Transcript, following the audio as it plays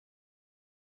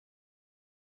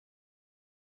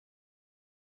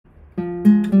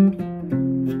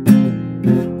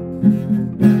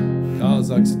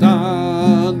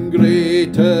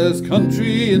best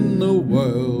country in the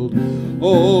world.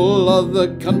 All other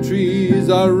countries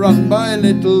are run by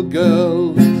little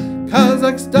girls.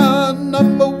 Kazakhstan,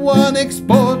 #1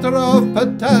 exporter of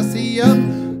potassium.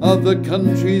 Other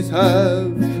countries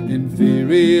have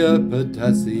inferior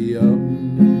potassium.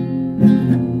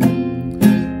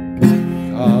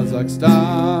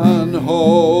 Kazakhstan,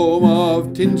 home of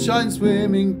Tinshein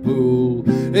swimming pool.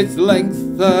 Its length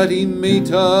 30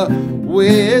 meter,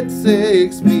 width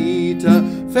 6 meter.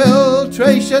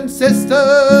 Filtration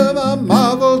system, a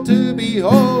marvel to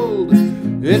behold.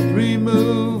 It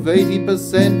removes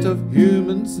 80% of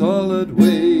human solid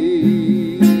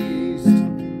waste.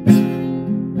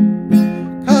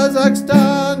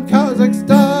 Kazakhstan,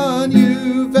 Kazakhstan, you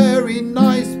very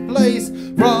nice place.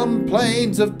 From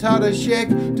plains of Tarashek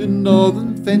to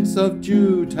northern fence of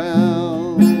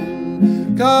Jewtown.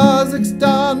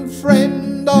 Kazakhstan,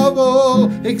 friend of all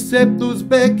except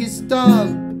Uzbekistan.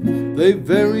 They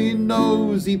very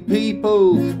nosy people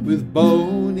with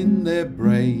bone in their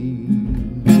brain.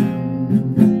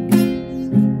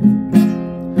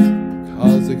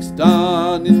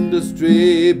 Kazakhstan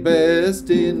industry best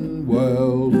in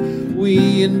world.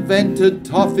 We invented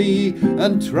toffee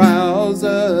and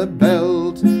trouser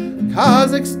belt.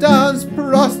 Kazakhstan's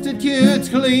prostitutes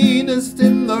cleanest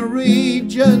in the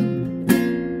region,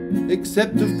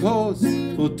 except of course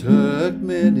for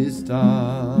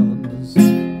Turkmenistan's.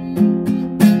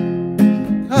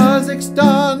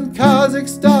 Kazakhstan,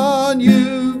 Kazakhstan,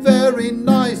 you very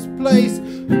nice place.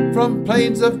 From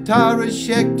plains of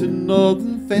Tarashek to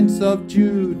northern fence of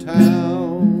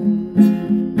Jewtown.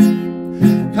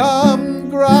 Come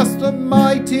grasp the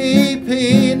mighty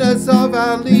penis of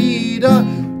our leader.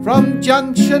 From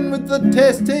junction with the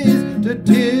testes to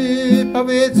tip of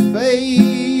its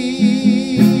face.